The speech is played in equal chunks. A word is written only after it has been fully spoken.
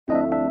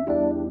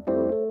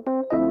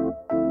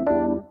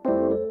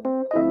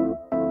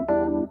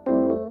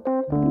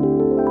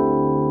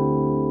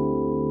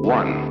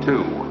1,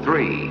 2,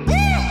 3.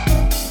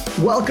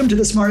 Welcome to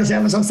the Smartest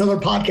Amazon Seller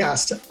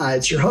Podcast.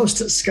 It's your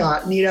host,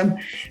 Scott Needham.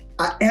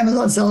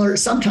 Amazon seller,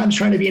 sometimes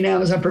trying to be an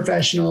Amazon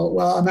professional.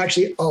 Well, I'm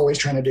actually always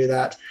trying to do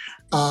that.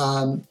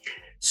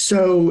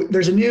 So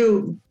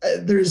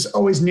there's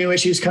always new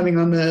issues coming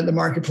on the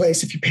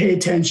marketplace. If you pay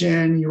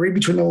attention, you read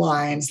between the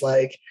lines,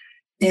 like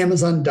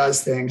Amazon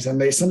does things,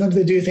 and sometimes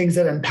they do things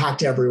that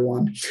impact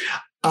everyone.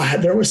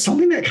 There was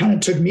something that kind of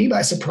took me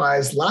by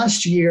surprise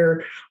last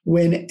year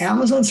when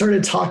Amazon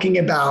started talking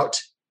about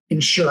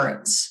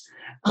insurance.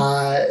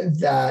 Some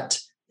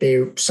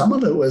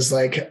of it was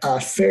like a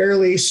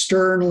fairly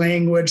stern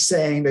language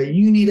saying that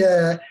you need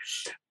to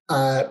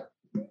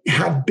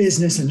have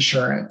business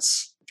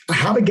insurance. I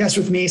have a guest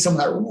with me,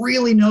 someone that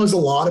really knows a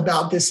lot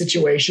about this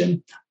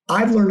situation.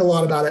 I've learned a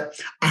lot about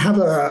it. I have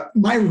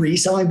my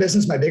reselling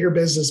business, my bigger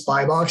business,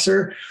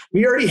 BuyBoxer.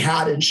 We already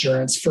had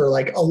insurance for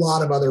like a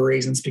lot of other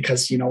reasons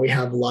because, we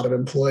have a lot of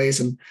employees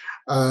and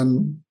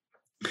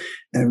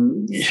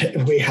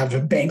we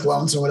have bank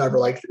loans or whatever,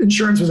 like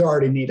insurance was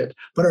already needed.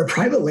 But our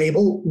private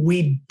label,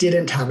 we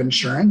didn't have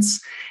insurance.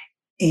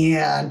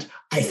 And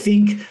I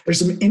think there's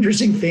some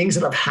interesting things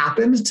that have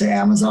happened to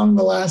Amazon in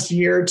the last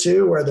year or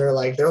two, where they're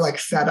like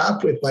fed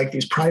up with like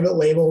these private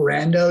label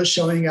randos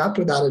showing up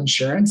without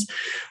insurance.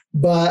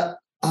 But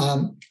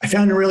I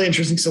found a really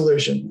interesting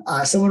solution.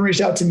 Someone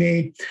reached out to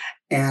me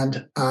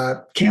and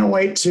can't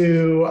wait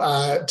to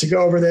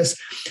go over this.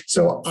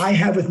 So I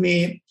have with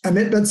me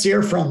Amit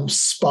Batzir from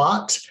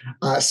Spott,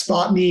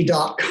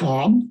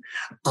 spotme.com.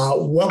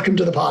 Welcome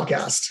to the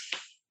podcast.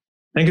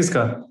 Thank you,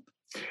 Scott.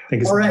 Thank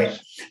you so All right. much.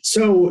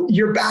 So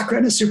your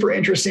background is super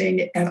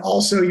interesting, and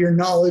also your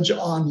knowledge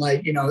on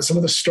some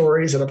of the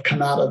stories that have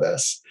come out of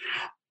this.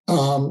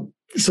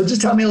 So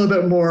just tell me a little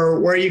bit more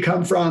where you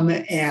come from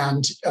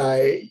and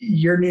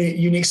your new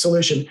unique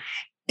solution.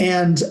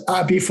 And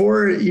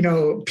before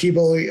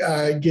people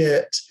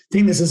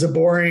think this is a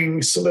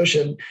boring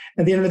solution,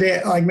 at the end of the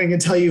day, I'm going to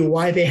tell you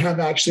why they have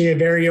actually a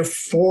very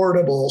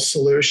affordable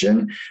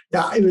solution.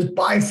 That it was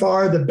by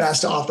far the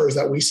best offers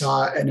that we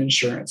saw in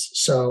insurance.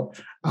 So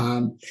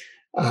now,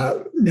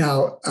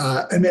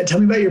 Amit, tell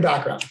me about your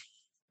background.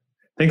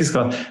 Thank you,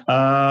 Scott.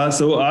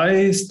 So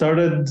I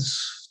started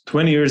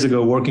 20 years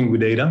ago working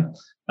with data.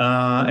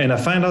 And I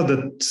find out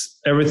that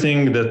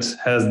everything that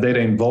has data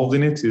involved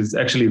in it is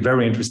actually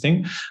very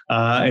interesting.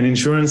 And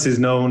insurance is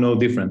no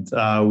different.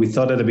 We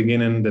thought at the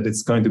beginning that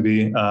it's going to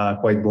be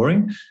quite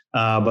boring,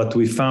 but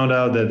we found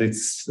out that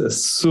it's a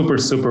super,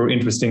 super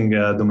interesting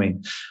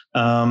domain.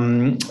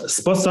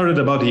 Spot started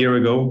about a year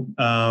ago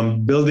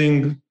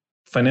building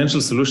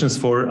financial solutions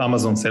for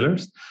Amazon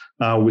sellers.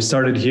 We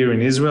started here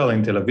in Israel,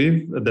 in Tel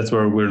Aviv. That's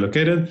where we're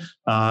located.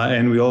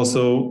 And we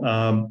also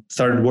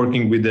started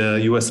working with the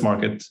US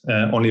market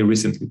only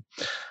recently.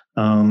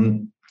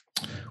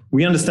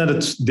 We understand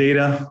that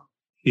data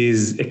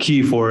is a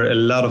key for a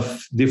lot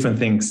of different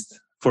things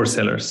for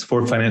sellers,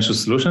 for financial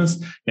solutions,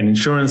 and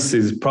insurance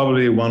is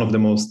probably one of the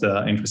most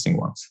interesting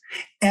ones.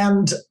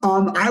 And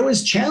I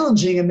was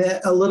challenging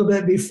a little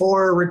bit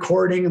before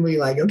recording, and we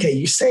okay,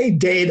 you say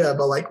data,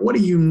 but what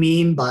do you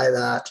mean by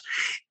that?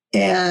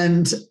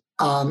 And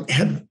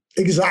had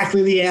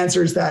exactly the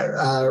answers that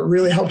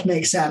really helped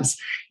make sense.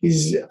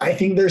 I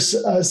think there's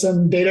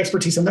some data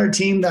expertise on their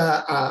team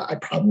that I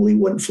probably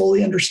wouldn't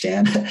fully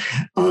understand,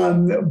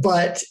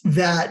 but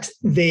that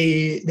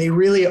they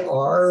really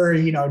are,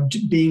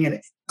 being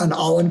an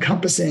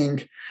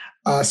all-encompassing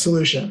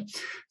solution.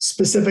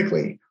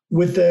 Specifically,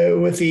 with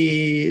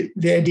the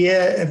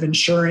idea of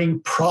ensuring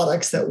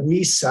products that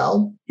we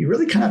sell, you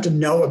really kind of have to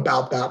know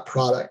about that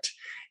product.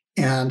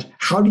 And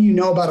how do you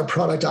know about a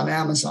product on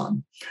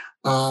Amazon?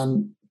 What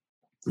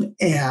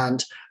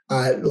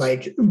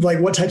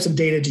types of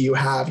data do you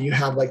have? You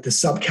have the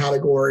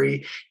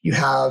subcategory. You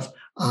have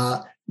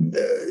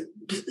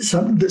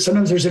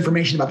sometimes there's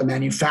information about the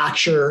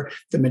manufacturer,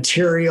 the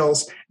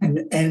materials,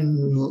 and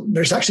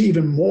there's actually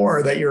even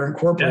more that you're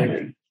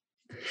incorporating.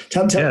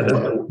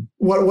 Yeah.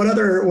 What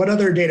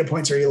other data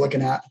points are you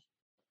looking at?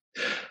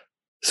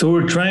 So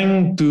we're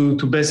trying to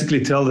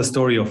basically tell the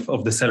story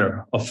of the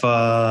seller, of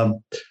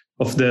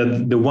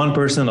the one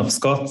person, of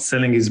Scott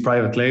selling his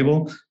private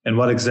label, and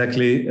what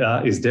exactly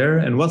is there,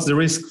 and what's the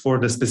risk for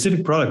the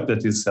specific product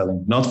that he's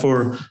selling, not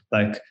for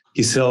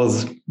he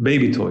sells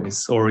baby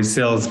toys or he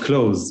sells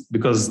clothes,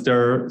 because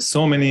there are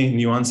so many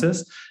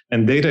nuances,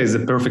 and data is a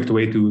perfect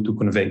way to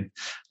convey.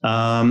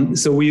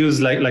 So we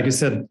use, like you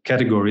said,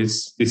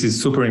 categories. This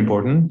is super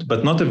important,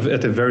 but not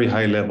at a very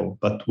high level.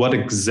 But what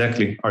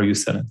exactly are you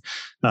selling?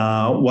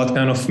 What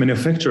kind of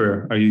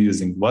manufacturer are you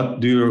using?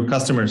 What do your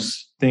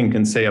customers think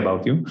and say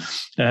about you?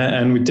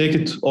 And we take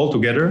it all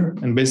together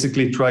and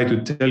basically try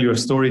to tell your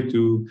story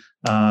to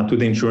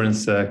the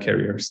insurance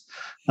carriers.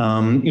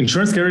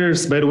 Insurance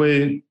carriers, by the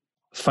way,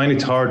 find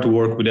it hard to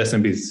work with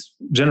SMBs,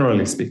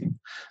 generally speaking.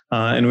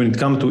 And when it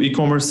comes to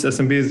e-commerce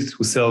SMBs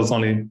who sells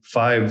only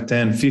 5,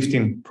 10,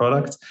 15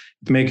 products,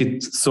 it makes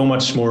it so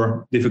much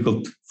more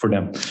difficult for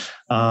them.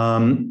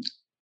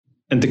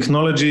 And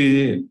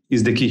technology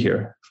is the key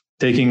here.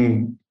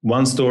 Taking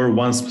one store,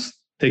 one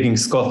taking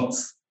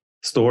Scott's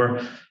store,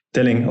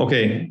 telling,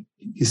 okay,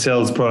 he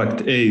sells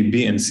product A,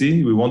 B, and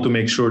C. We want to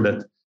make sure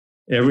that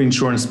every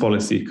insurance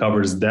policy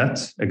covers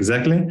that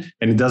exactly,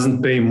 and he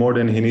doesn't pay more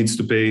than he needs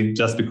to pay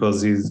just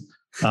because he's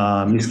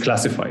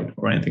misclassified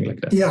or anything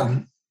like that. Yeah.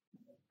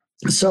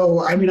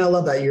 So, I mean, I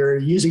love that you're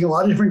using a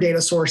lot of different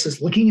data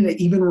sources, looking at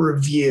even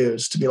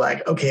reviews to be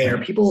like, okay, are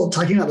people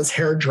talking about this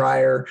hair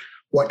dryer?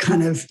 What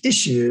kind of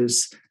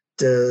issues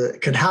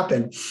could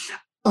happen?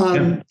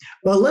 But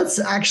let's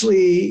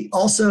actually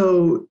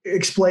also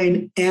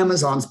explain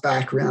Amazon's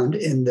background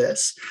in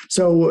this.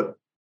 So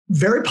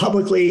very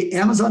publicly,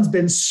 Amazon's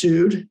been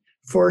sued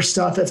for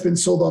stuff that's been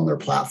sold on their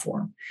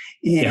platform.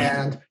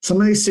 And some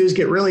of these suits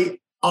get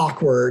really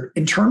awkward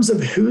in terms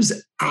of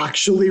who's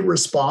actually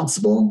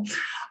responsible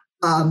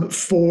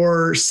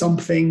for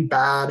something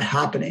bad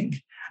happening.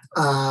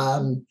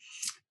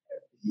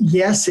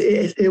 Yes,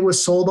 it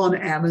was sold on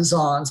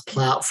Amazon's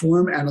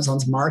platform,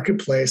 Amazon's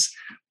marketplace,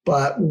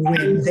 but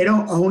when they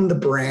don't own the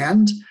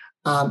brand,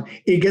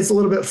 it gets a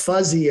little bit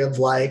fuzzy of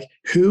like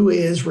who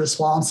is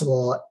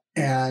responsible.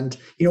 And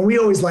we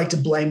always like to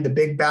blame the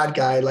big bad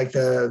guy, like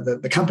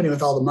the company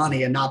with all the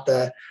money, and not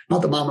the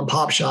mom and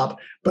pop shop.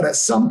 But at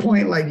some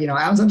point, like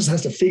Amazon just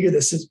has to figure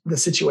the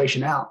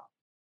situation out.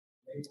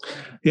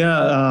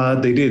 Yeah,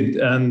 they did,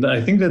 and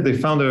I think that they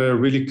found a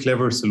really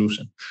clever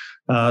solution.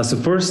 So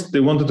first,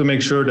 they wanted to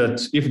make sure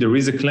that if there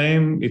is a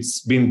claim,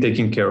 it's been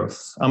taken care of.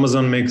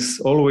 Amazon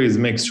always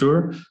makes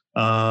sure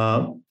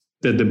that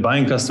the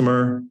buying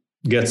customer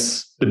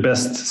gets the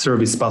best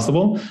service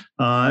possible,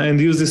 and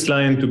use this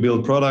line to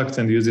build products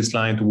and use this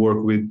line to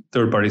work with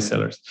third-party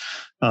sellers.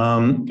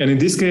 And in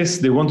this case,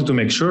 they wanted to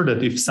make sure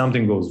that if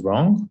something goes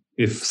wrong,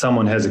 if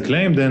someone has a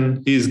claim,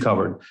 then he is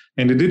covered.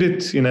 And they did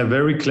it in a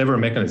very clever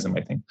mechanism,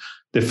 I think.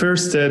 They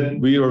first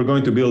said, we are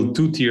going to build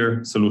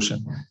two-tier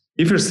solution.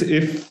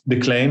 If the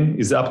claim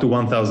is up to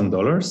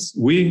 $1,000,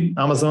 we,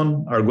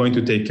 Amazon, are going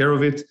to take care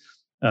of it.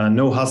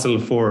 No hassle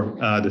for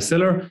the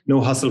seller, no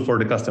hassle for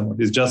the customer.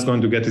 He's just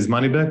going to get his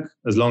money back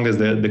as long as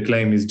the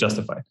claim is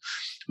justified.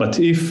 But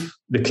if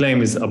the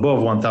claim is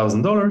above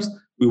 $1,000,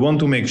 we want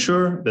to make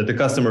sure that the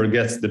customer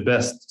gets the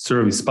best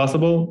service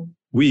possible.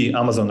 We,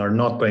 Amazon, are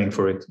not paying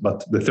for it,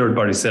 but the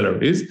third-party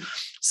seller is.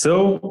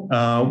 So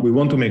we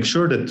want to make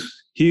sure that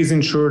he is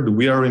insured,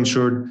 we are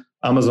insured.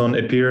 Amazon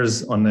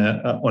appears on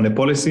a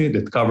policy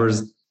that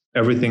covers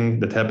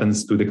everything that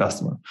happens to the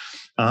customer.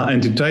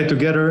 And to tie it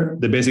together,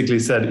 they basically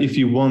said, if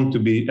you want to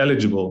be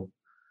eligible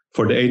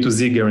for the A to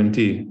Z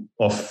guarantee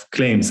of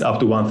claims up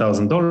to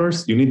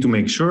 $1,000, you need to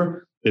make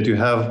sure that you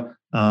have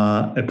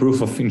a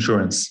proof of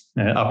insurance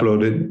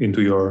uploaded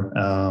into your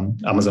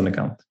Amazon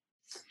account.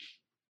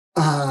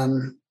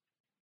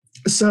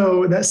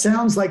 So that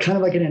sounds like kind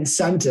of like an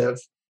incentive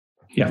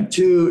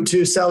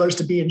to sellers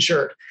to be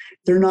insured.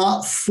 They're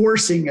not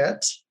forcing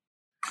it.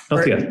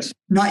 Not yet.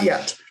 Not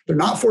yet. They're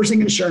not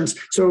forcing insurance.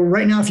 So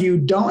right now, if you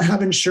don't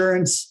have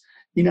insurance,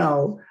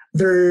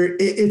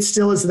 it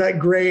still is that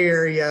gray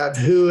area of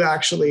who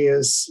actually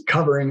is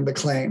covering the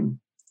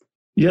claim.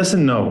 Yes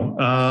and no.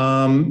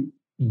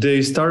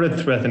 They started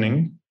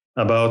threatening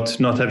about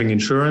not having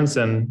insurance,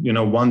 and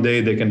one day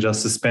they can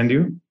just suspend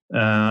you.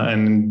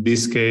 And in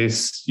this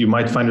case, you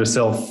might find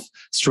yourself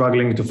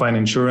struggling to find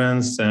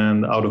insurance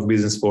and out of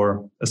business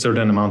for a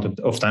certain amount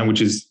of time,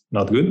 which is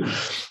not good.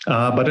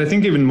 But I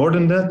think even more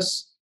than that,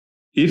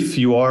 if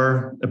you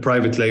are a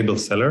private label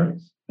seller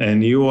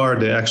and you are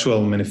the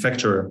actual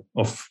manufacturer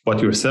of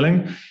what you're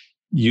selling,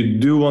 you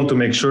do want to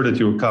make sure that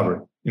you're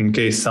covered in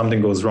case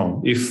something goes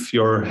wrong. If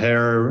your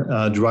hair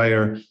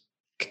dryer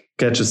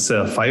catches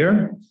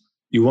fire,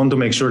 you want to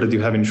make sure that you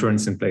have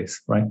insurance in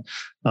place, right?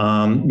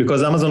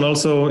 Because Amazon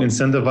also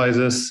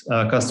incentivizes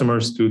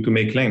customers to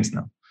make claims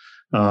now.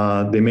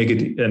 They make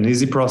it an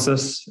easy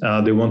process.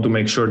 They want to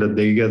make sure that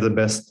they get the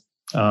best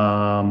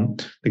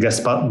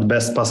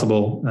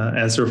possible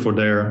answer for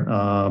their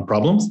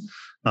problems.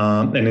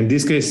 And in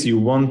this case, you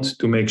want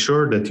to make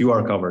sure that you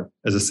are covered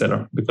as a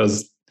seller,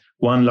 because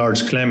one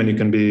large claim and you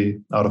can be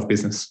out of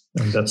business.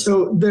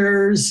 So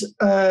there's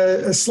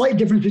a slight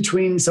difference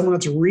between someone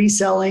that's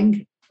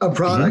reselling a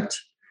product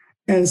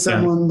and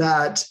someone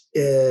that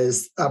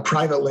is a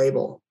private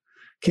label.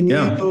 Can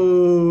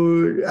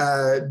you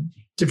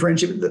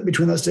differentiate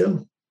between those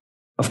two?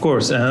 Of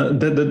course.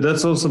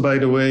 That's also, by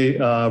the way,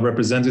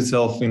 represents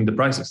itself in the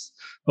prices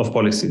of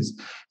policies.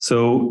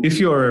 So if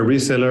you are a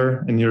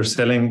reseller and you're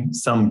selling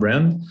some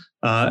brand,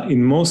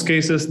 in most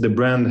cases, the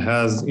brand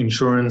has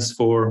insurance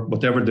for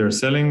whatever they're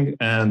selling.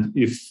 And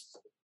if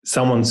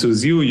someone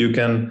sues you, you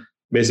can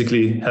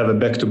basically have a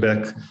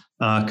back-to-back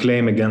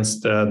claim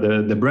against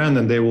the brand,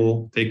 and they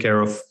will take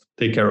care of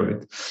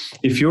it.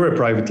 If you're a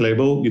private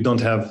label, you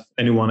don't have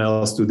anyone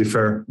else to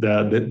defer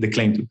the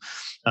claim to.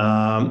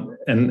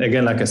 And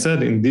again, like I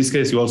said, in this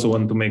case, you also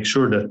want to make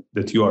sure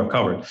that you are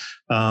covered.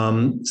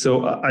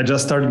 So I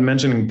just started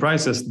mentioning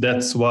prices.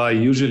 That's why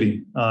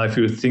usually, if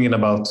you're thinking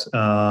about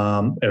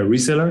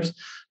resellers,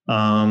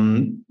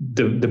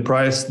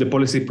 the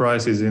policy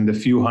price is in the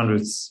few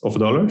hundreds of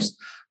dollars.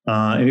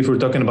 And if we're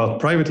talking about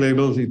private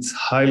labels, it's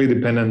highly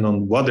dependent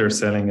on what they're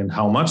selling and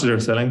how much they're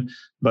selling.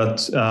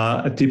 But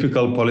a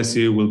typical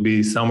policy will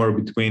be somewhere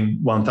between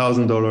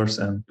 $1,000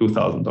 and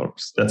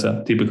 $2,000. That's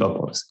a typical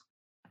policy.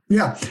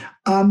 Yeah,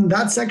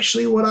 that's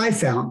actually what I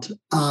found.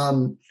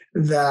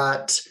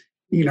 That,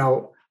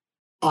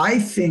 I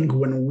think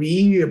when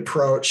we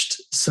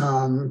approached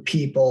some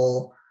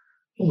people,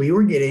 we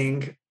were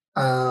getting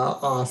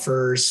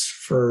offers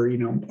for,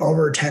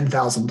 over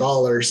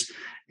 $10,000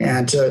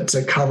 and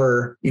to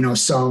cover,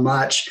 so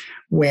much,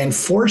 when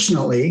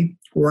fortunately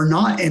we're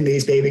not in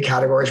these baby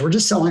categories. We're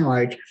just selling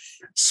like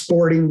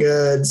sporting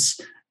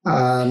goods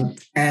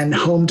and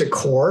home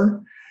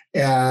decor.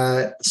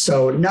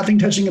 So nothing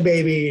touching a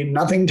baby,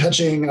 nothing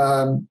touching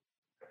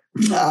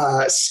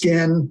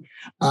skin,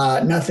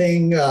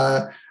 nothing.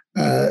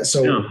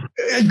 So yeah.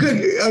 a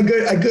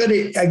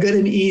good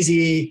and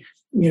easy,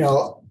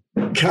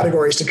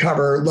 categories to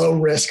cover, low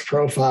risk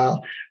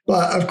profile.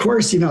 But of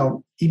course,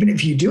 even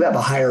if you do have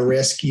a higher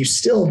risk, you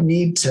still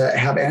need to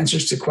have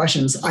answers to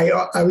questions.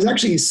 I was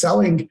actually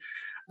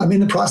I'm in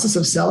the process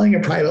of selling a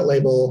private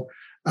label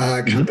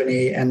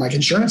company, and like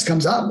insurance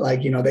comes up,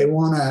 like, they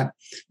want to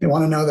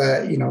know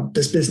that,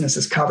 this business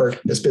is covered.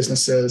 This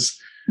business is,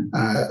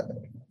 not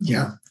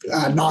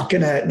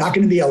going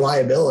to be a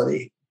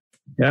liability.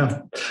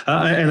 Yeah.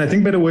 And I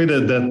think, by the way,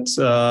 that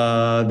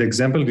the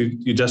example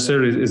you just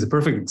shared is a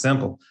perfect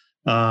example.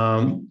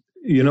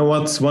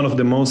 What's one of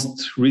the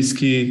most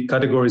risky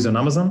categories on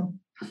Amazon?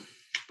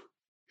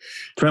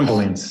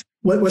 Trampolines.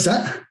 What was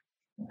that?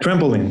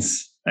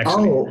 Trampolines,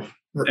 actually. Oh.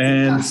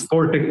 And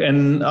sport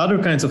and other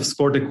kinds of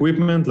sport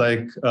equipment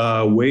like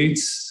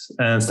weights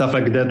and stuff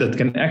like that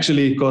can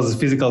actually cause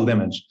physical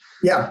damage.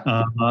 Yeah.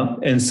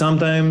 And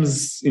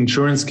sometimes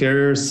insurance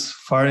carriers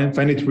find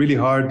it really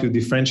hard to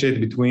differentiate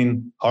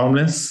between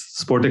harmless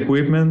sport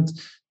equipment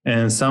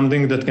and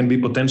something that can be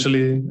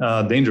potentially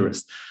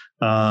dangerous.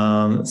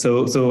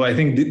 So I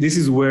think this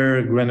is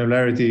where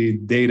granularity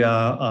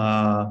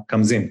data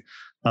comes in.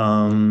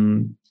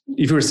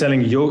 If you're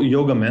selling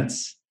yoga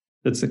mats,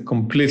 that's a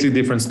completely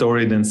different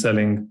story than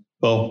selling,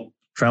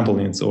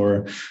 trampolines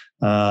or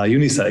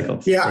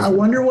unicycles. Yeah, I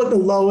wonder what's the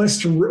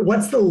lowest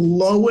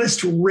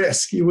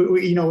risk?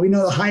 We know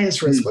the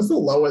highest risk. What's the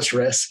lowest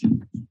risk?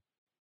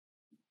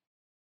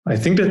 I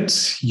think that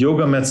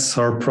yoga mats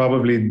are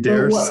probably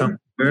there somewhere.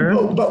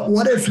 But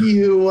what if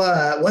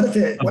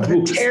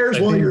it tears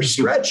while you're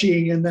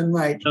stretching and then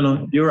like?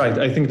 No, you're right.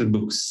 I think that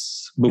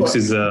books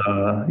is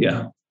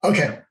yeah.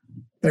 Okay,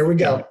 there we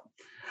go.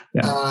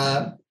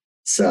 Yeah.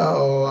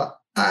 So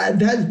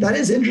that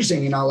is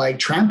interesting, like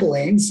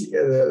trampolines.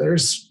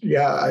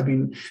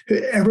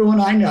 Everyone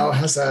I know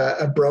has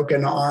a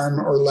broken arm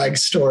or leg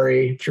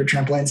story through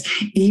trampolines.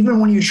 Even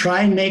when you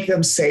try and make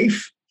them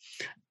safe,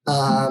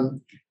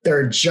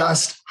 they're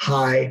just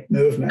high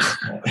movement.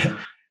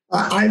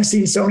 I've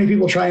seen so many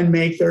people try and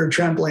make their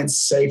trampolines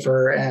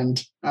safer,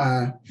 and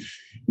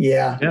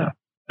yeah.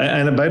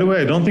 And by the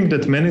way, I don't think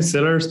that many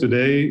sellers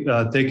today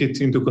take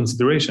it into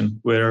consideration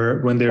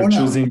when they're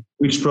choosing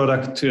which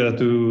product to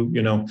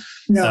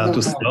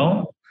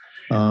sell.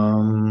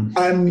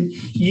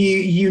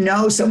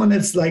 Someone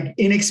that's like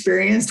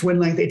inexperienced when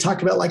like they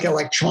talk about like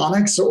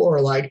electronics or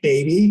like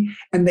baby,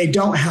 and they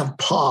don't have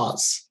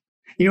pause.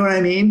 You know what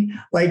I mean?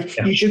 Like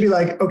you should be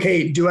like,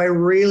 okay, do I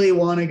really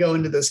want to go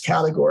into this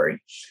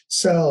category?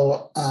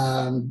 So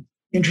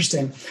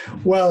interesting.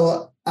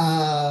 Well,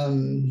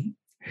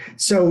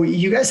 so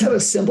you guys have a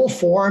simple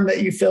form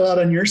that you fill out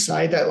on your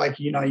site that like,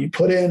 you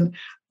put in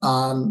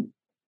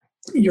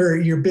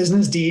your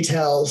business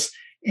details,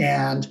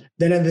 and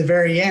then at the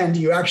very end,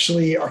 you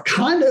actually are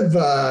kind of,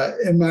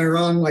 am I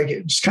wrong?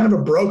 Like just kind of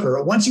a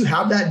broker. Once you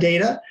have that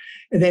data,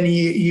 and then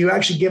you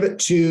actually give it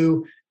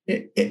to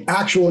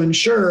actual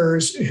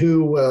insurers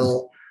who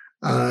will,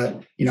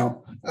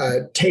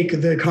 take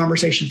the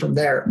conversation from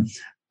there.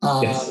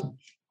 Yes.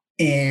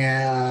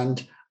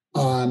 And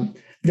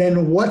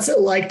then what's it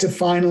like to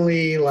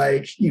finally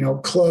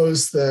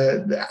close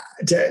to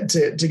get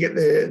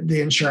the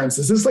insurance?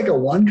 Is this like a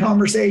one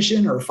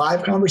conversation or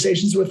 5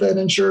 conversations with an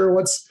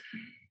insurer?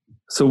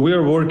 So we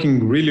are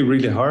working really,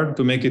 really hard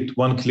to make it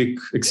one-click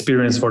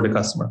experience for the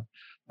customer.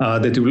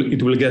 That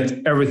it will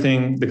get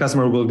everything. The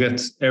customer will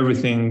get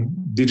everything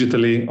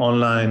digitally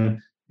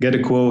online, get a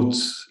quote,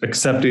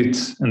 accept it,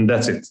 and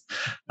that's it.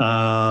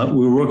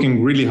 We're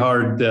working really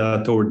hard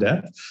toward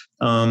that.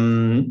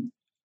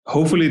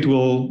 Hopefully it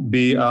will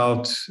be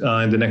out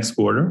in the next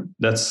quarter.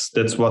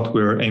 That's what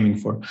we're aiming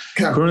for.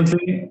 Okay.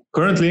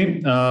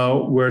 Currently,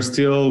 we're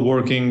still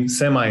working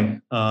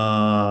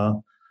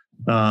on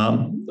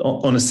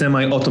a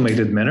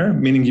semi-automated manner,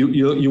 meaning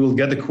you will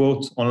get the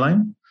quote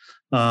online,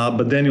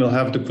 but then you'll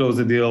have to close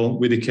the deal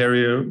with the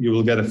carrier. You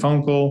will get a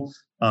phone call,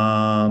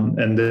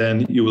 and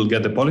then you will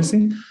get the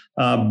policy.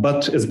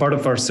 But as part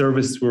of our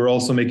service, we're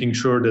also making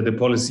sure that the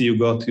policy you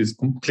got is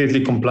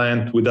completely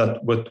compliant with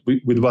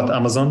what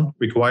Amazon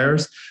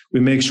requires. We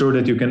make sure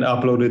that you can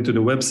upload it to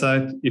the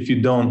website. If you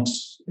don't,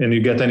 and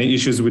you get any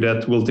issues with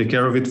that, we'll take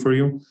care of it for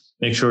you.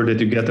 Make sure that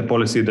you get a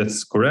policy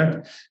that's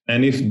correct.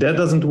 And if that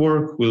doesn't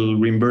work, we'll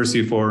reimburse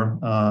you for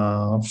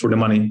the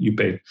money you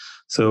paid.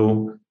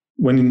 So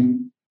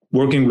when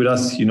working with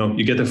us,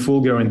 you get a full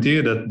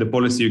guarantee that the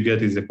policy you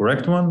get is the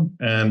correct one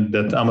and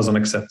that Amazon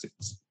accepts it.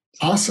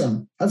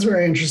 Awesome. That's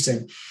very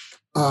interesting.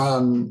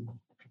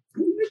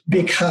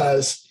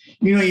 Because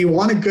you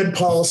want a good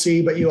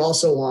policy, but you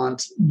also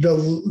want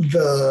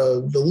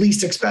the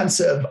least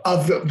expensive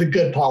of the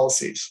good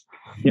policies.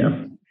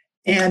 Yeah.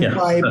 And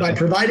by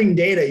providing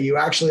data, you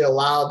actually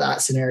allow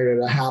that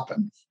scenario to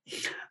happen.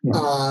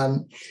 Yeah.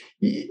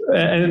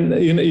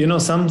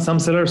 And some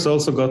sellers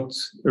also got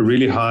a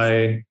really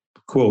high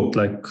quote,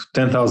 like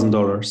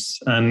 $10,000.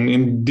 And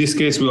in this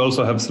case, we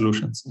also have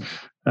solutions.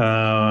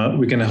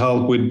 We can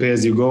help with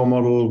pay-as-you-go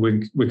model.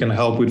 We can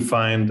help with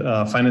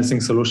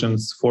financing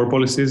solutions for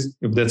policies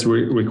if that's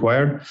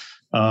required.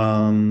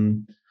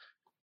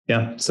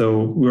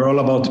 So we're all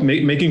about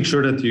making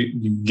sure that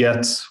you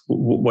get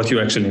what you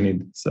actually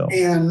need. So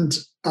and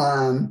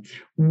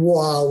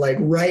while like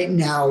right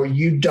now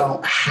you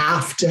don't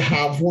have to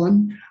have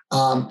one,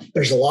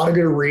 there's a lot of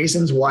good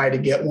reasons why to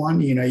get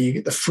one. You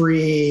get the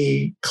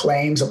free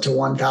claims up to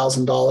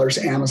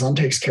 $1,000. Amazon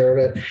takes care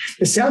of it.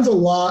 It sounds a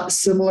lot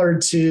similar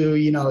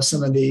to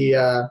some of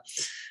the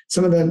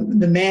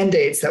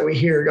mandates that we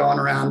hear going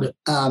around.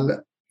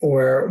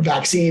 Or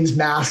vaccines,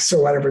 masks,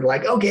 or whatever.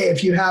 Like, okay,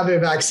 if you have a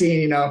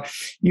vaccine,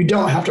 you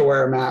don't have to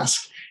wear a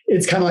mask.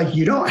 It's kind of like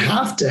you don't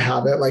have to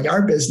have it. Like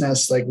our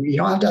business, like you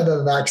don't have to have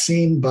a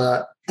vaccine,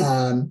 but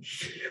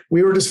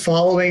we were just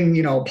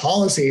following,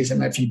 policies.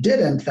 And if you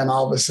didn't, then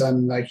all of a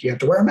sudden, like you have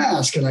to wear a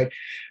mask. And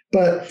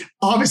but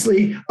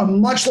obviously a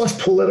much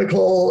less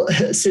political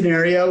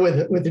scenario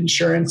with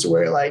insurance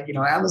where like,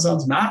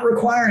 Amazon's not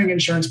requiring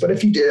insurance, but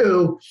if you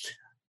do,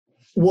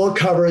 we'll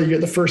cover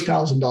the first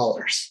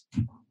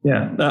 $1,000.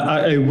 Yeah,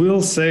 I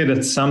will say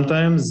that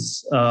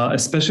sometimes,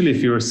 especially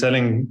if you're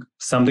selling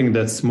something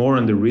that's more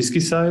on the risky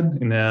side,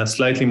 in a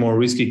slightly more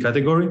risky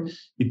category,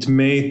 it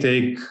may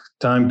take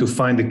time to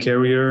find a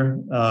carrier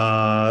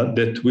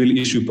that will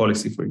issue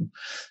policy for you.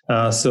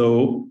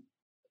 So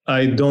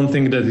I don't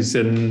think that it's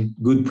a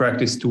good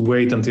practice to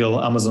wait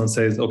until Amazon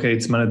says, okay,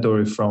 it's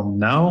mandatory from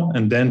now,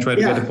 and then try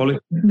to get a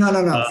policy.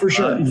 No, for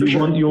sure. You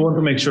want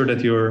to make sure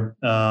that you're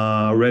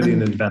ready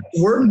in advance.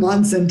 We're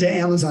months into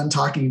Amazon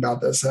talking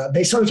about this.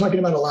 They started talking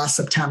about it last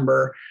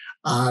September.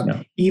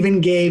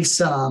 Even gave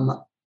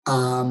some,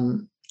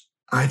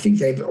 I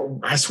think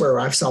I swear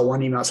I saw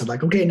one email that said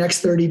like, okay,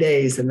 next 30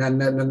 days. And then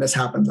this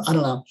happens. I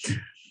don't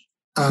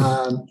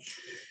know.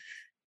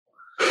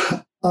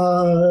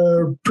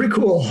 Pretty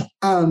cool.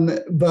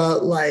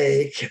 But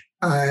like,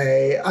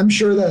 I'm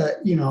sure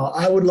that,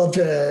 I would love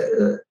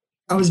to,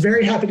 I was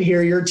very happy to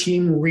hear your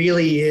team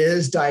really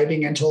is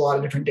diving into a lot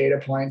of different data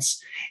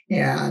points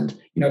and,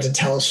 to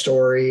tell a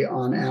story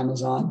on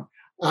Amazon.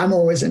 I'm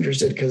always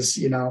interested because,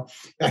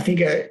 I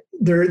think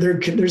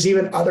there's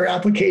even other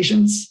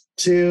applications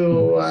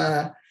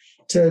to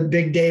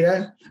big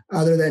data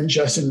other than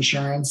just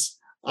insurance.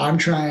 I'm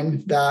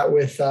trying that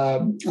with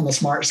on the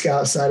Smart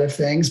Scout side of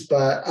things,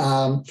 but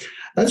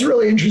that's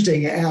really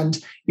interesting. And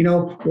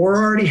we're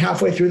already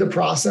halfway through the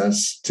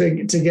process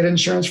to get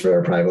insurance for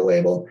our private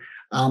label.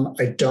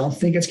 I don't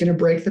think it's going to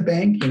break the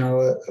bank.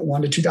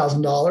 $1,000 to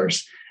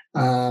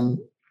 $2,000,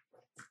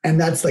 and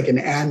that's like an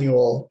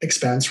annual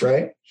expense,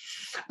 right?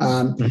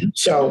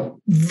 So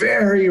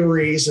very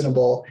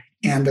reasonable,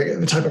 and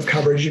the type of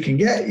coverage you can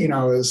get,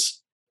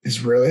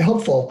 is really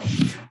helpful.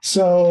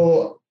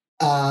 So.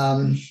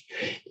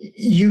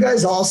 You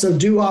guys also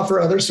do offer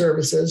other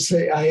services.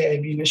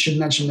 I should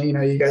mention that,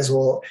 you guys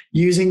will,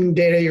 using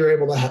data, you're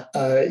able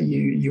to,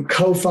 you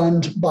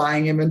co-fund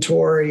buying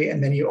inventory,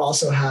 and then you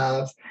also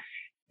have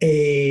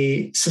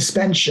a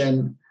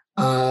suspension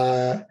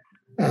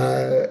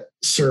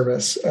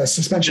service,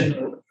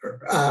 suspension.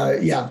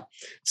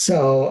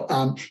 So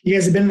you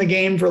guys have been in the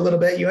game for a little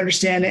bit. You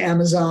understand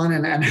Amazon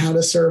and how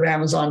to serve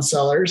Amazon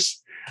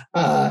sellers.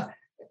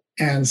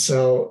 And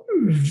so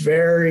a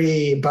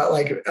very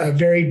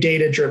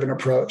data-driven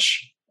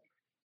approach.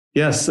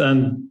 Yes.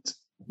 And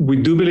we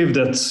do believe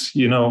that,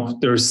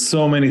 there's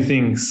so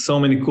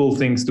many cool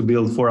things to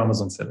build for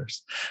Amazon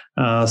sellers.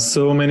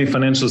 So many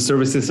financial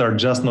services are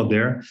just not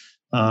there.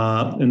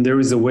 And there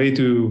is a way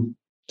to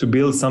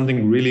build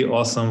something really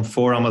awesome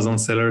for Amazon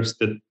sellers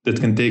that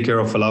can take care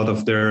of a lot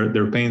of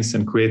their pains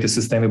and create a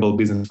sustainable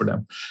business for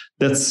them.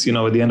 That's,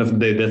 at the end of the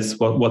day, that's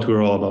what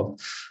we're all about.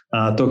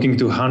 Talking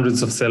to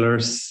hundreds of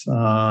sellers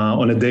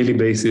on a daily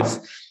basis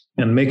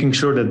and making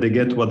sure that they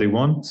get what they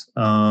want.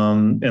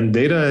 And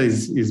data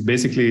is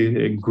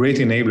basically a great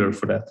enabler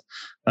for that.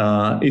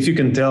 If you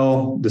can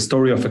tell the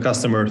story of a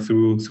customer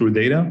through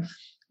data,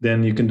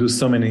 then you can do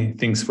so many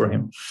things for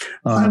him.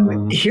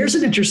 Here's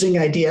an interesting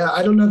idea.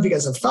 I don't know if you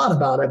guys have thought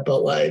about it,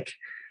 but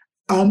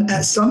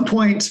at some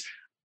point,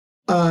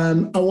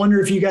 I wonder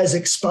if you guys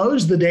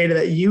expose the data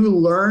that you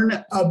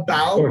learn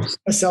about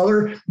a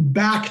seller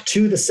back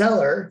to the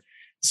seller.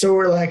 So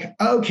we're like,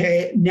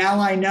 okay, now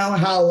I know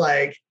how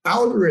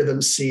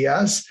algorithms see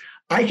us.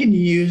 I can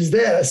use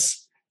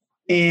this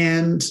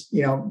and,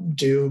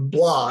 do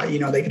blah,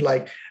 they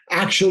could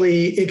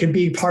actually, it could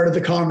be part of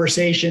the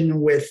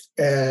conversation with,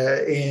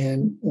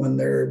 when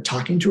they're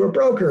talking to a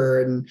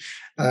broker and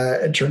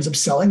in terms of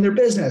selling their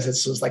business,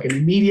 it's just like an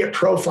immediate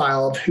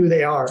profile of who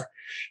they are.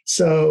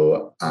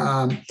 So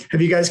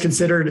have you guys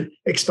considered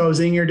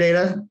exposing your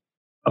data?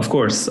 Of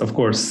course.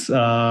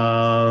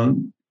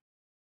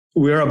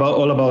 We are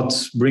all about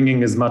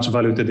bringing as much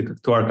value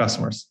to our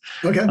customers.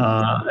 Okay.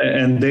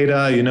 And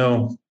data,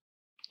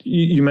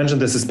 you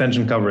mentioned the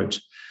suspension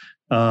coverage.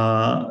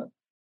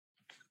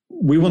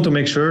 We want to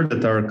make sure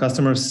that our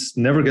customers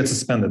never get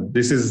suspended.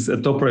 This is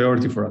a top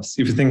priority for us.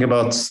 If you think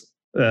about,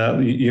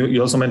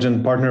 you also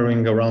mentioned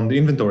partnering around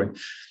inventory.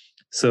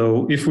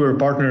 So if we're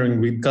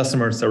partnering with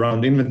customers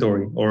around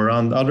inventory or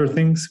around other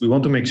things, we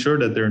want to make sure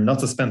that they're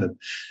not suspended.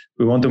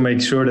 We want to make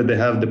sure that they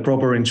have the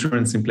proper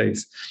insurance in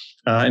place.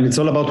 And it's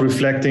all about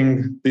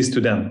reflecting this to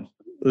them,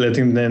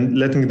 letting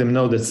them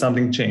know that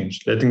something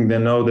changed, letting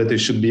them know that they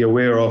should be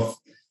aware of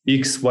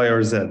X, Y,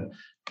 or Z,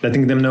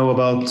 letting them know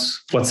about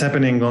what's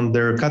happening on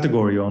their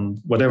category,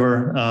 on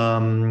whatever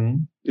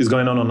is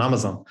going on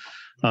Amazon.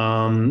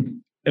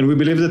 And we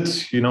believe that,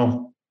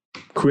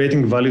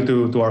 creating value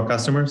to our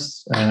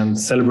customers and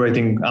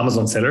celebrating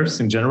Amazon sellers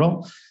in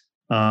general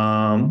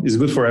is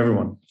good for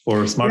everyone.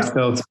 For Smart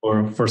Scouts,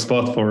 for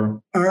Spott, for...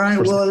 All right.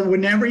 Well,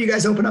 whenever you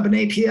guys open up an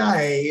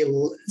API,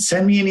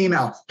 send me an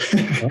email.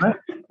 All right.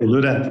 We'll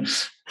do that.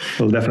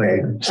 We'll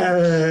definitely.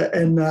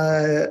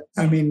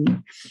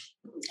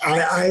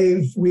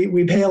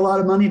 We pay a lot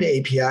of money to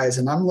APIs,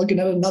 and I'm looking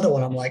at another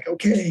one. I'm like,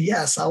 okay,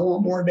 yes, I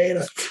want more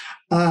data.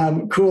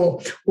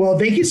 Cool. Well,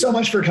 thank you so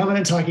much for coming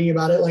and talking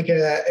about it. Like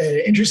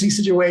an interesting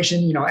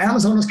situation.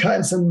 Amazon was caught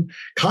in some.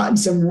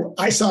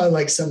 I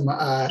saw some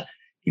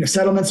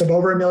settlements of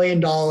over $1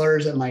 million,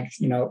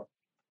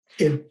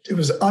 and it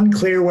was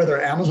unclear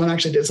whether Amazon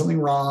actually did something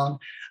wrong.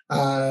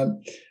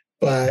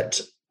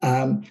 But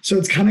so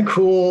it's kind of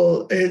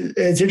cool.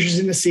 It's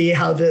interesting to see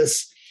how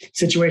this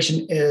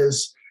situation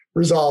is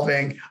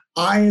resolving.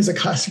 I, as a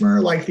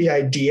customer, like the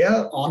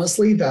idea,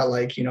 honestly,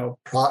 that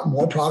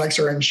more products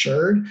are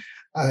insured.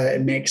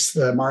 It makes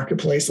the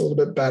marketplace a little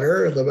bit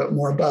better, a little bit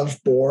more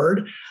above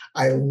board.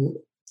 I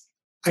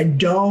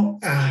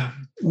don't,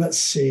 let's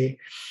see.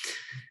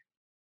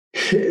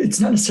 It's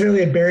not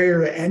necessarily a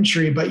barrier to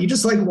entry, but you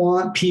just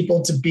want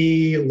people to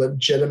be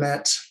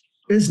legitimate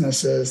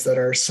businesses that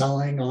are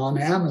selling on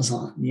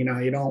Amazon.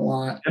 You don't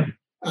want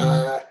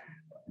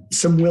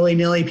some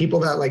willy-nilly people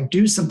that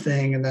do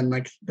something and then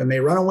they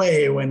run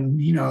away when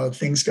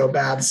things go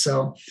bad.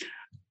 So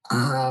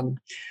I'm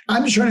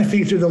just trying to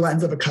think through the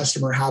lens of a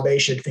customer how they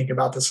should think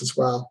about this as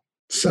well.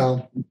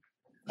 So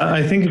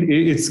I think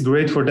it's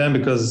great for them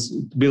because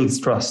it builds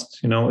trust.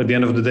 At the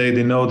end of the day,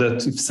 they know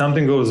that if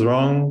something goes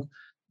wrong,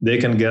 they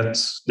can get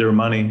their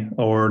money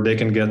or they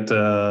can get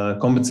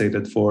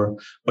compensated for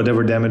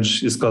whatever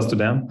damage is caused to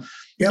them.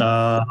 Yep.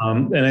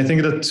 And I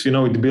think that,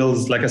 it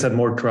builds, like I said,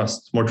 more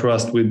trust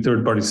with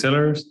third-party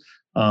sellers.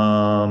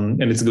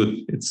 And it's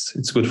good.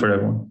 It's good for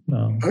everyone.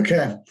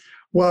 Okay.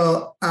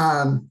 Well,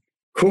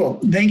 cool.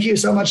 Thank you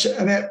so much,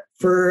 Amit,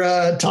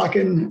 for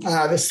talking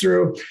this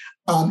through.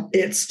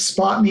 It's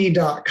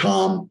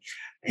spotme.com,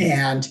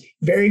 and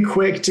very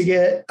quick to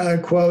get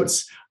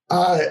quotes.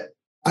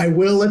 I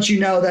will let you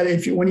know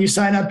that when you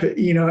sign up,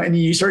 and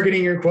you start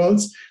getting your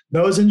quotes,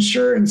 those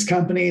insurance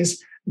companies,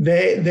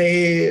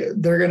 they're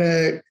going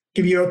to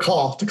give you a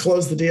call to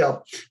close the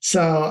deal.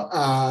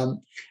 So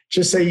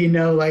just so you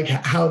know,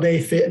 how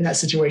they fit in that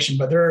situation.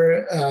 But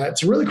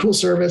it's a really cool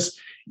service,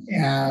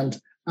 and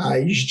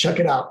you should check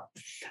it out.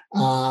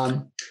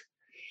 Well,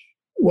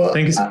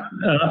 thank you.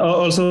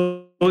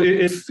 Also,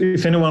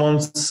 if anyone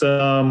wants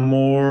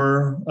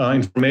more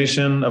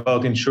information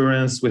about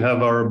insurance, we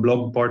have our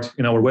blog part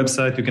in our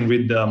website. You can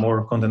read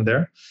more content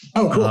there.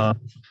 Oh, cool.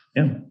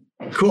 Yeah.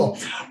 Cool.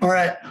 All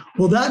right.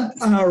 Well, that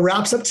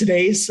wraps up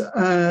today's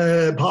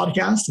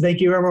podcast. Thank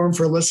you, everyone,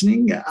 for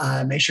listening.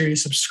 Make sure you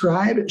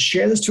subscribe.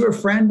 Share this to a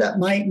friend that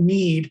might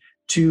need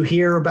to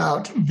hear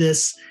about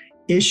this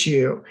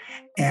issue.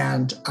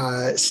 And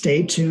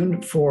stay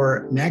tuned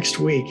for next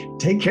week.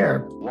 Take care.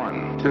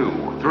 1,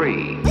 2,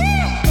 3.